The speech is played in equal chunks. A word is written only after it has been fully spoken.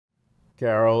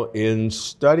Carol, in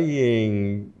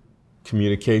studying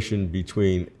communication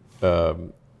between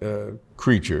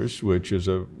creatures, which is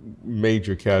a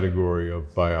major category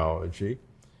of biology,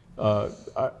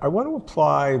 I want to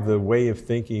apply the way of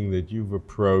thinking that you've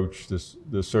approached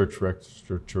the search for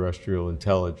extraterrestrial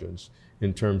intelligence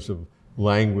in terms of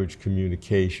language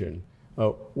communication.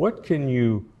 What can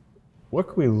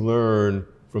we learn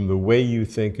from the way you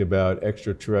think about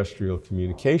extraterrestrial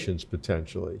communications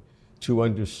potentially to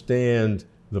understand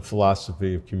the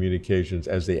philosophy of communications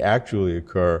as they actually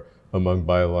occur among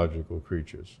biological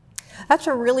creatures? That's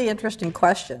a really interesting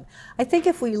question. I think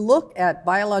if we look at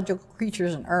biological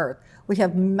creatures on Earth, we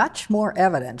have much more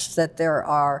evidence that there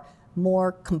are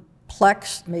more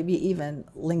complex, maybe even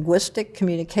linguistic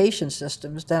communication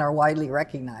systems than are widely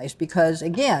recognized, because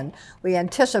again, we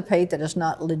anticipate that it's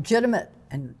not legitimate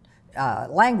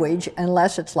language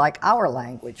unless it's like our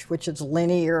language, which is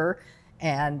linear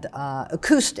and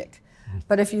acoustic.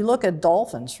 But if you look at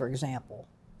dolphins, for example,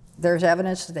 there's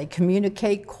evidence that they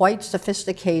communicate quite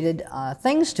sophisticated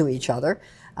things to each other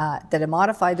that have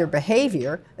modified their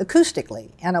behavior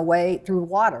acoustically in a way through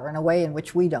water, in a way in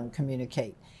which we don't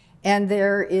communicate. And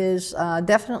there is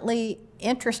definitely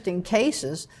interesting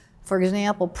cases. For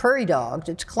example, prairie dogs,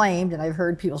 it's claimed, and I've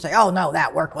heard people say, oh no,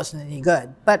 that work wasn't any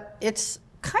good. But it's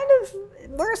kind of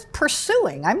worth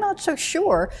pursuing. I'm not so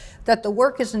sure that the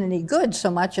work isn't any good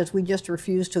so much as we just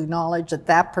refuse to acknowledge that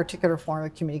that particular form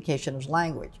of communication is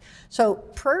language. So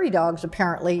prairie dogs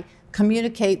apparently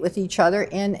communicate with each other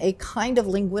in a kind of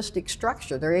linguistic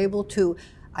structure. They're able to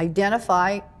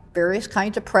identify various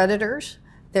kinds of predators.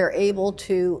 They're able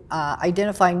to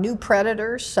identify new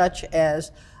predators such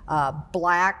as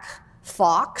black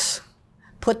fox,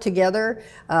 put together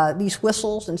these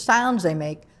whistles and sounds they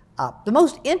make. The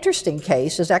most interesting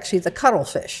case is actually the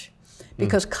cuttlefish,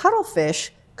 because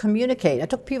cuttlefish communicate,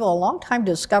 it took people a long time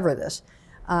to discover this,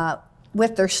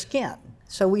 with their skin.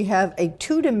 So we have a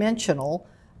two-dimensional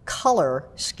color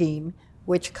scheme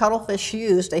which cuttlefish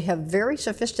use. They have very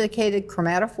sophisticated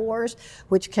chromatophores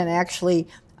which can actually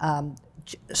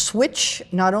switch.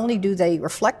 Not only do they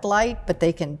reflect light, but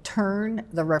they can turn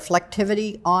the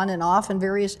reflectivity on and off in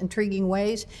various intriguing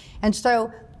ways. And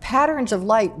so patterns of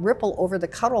light ripple over the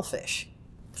cuttlefish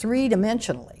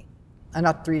three-dimensionally,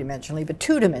 not three-dimensionally, but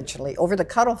two-dimensionally over the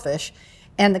cuttlefish,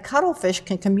 and the cuttlefish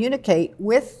can communicate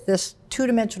with this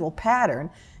two-dimensional pattern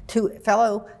to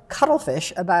fellow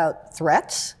cuttlefish about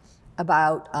threats,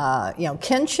 about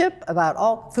kinship, about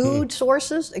all food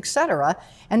sources, etc.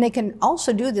 And they can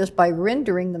also do this by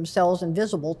rendering themselves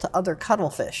invisible to other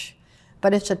cuttlefish.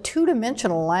 But it's a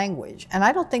two-dimensional language, and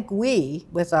I don't think we,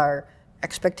 with our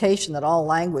expectation that all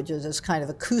languages is kind of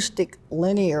acoustic,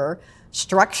 linear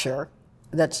structure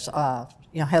that's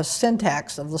has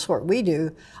syntax of the sort we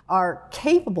do, are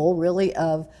capable really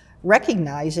of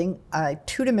recognizing a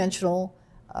two-dimensional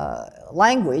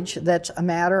language that's a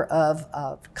matter of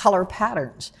color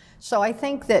patterns. So I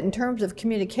think that in terms of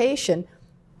communication,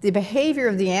 the behavior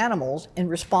of the animals in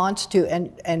response to,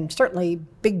 and certainly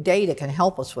big data can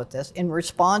help us with this, in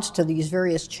response to these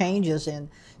various changes in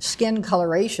skin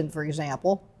coloration, for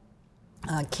example,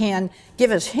 can give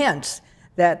us hints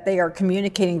that they are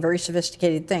communicating very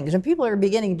sophisticated things. And people are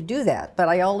beginning to do that, but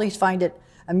I always find it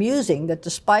amusing that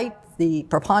despite the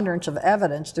preponderance of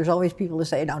evidence, there's always people who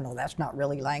say, no, that's not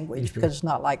really language because it's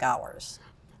not like ours.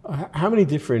 How many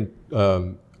different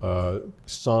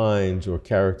signs or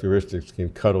characteristics can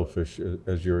cuttlefish,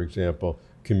 as your example,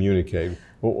 communicate?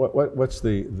 What's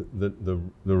the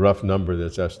rough number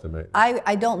that's estimated?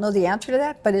 I don't know the answer to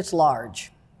that, but it's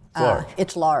large.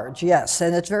 It's large, yes,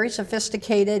 and it's very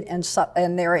sophisticated,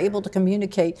 and they're able to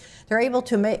communicate. They're able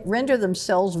to render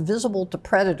themselves visible to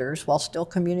predators while still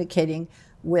communicating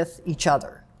with each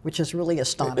other, which is really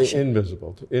astonishing.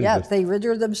 Invisible. Yes, they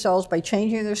render themselves by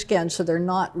changing their skin so they're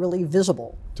not really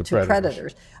visible to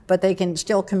predators, but they can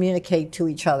still communicate to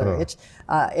each other.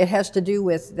 It has to do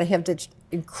with, they have this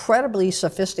incredibly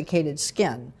sophisticated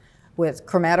skin with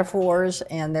chromatophores,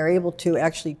 and they're able to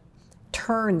actually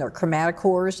turn their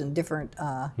chromatophores in different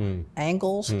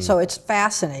angles. So it's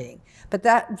fascinating. But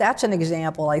that's an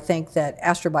example, I think, that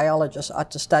astrobiologists ought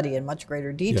to study in much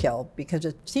greater detail, because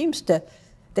it seems to,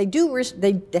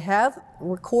 they have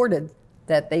recorded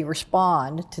that they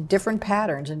respond to different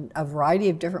patterns in a variety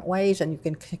of different ways, and you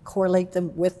can correlate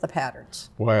them with the patterns.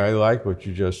 Why I like what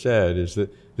you just said is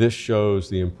that this shows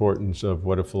the importance of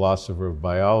what a philosopher of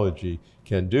biology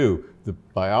can do. The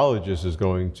biologist is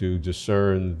going to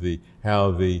discern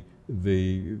how the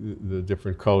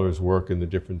different colors work in the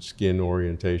different skin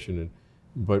orientation,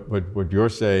 but what you're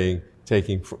saying,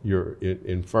 you're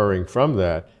inferring from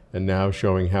that, and now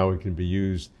showing how it can be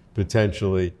used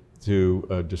potentially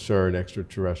to discern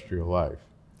extraterrestrial life.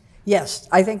 Yes,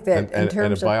 I think that in And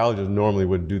terms a of... biologist normally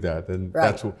wouldn't do that. And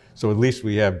Right. so at least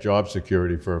we have job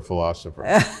security for a philosopher.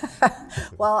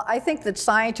 Well, I think that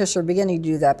scientists are beginning to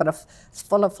do that, but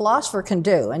what a philosopher can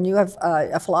do, and you have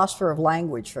a philosopher of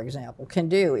language, for example, can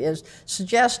do is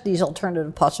suggest these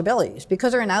alternative possibilities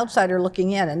because they're an outsider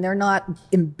looking in and they're not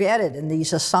embedded in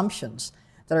these assumptions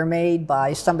that are made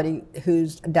by somebody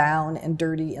who's down and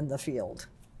dirty in the field.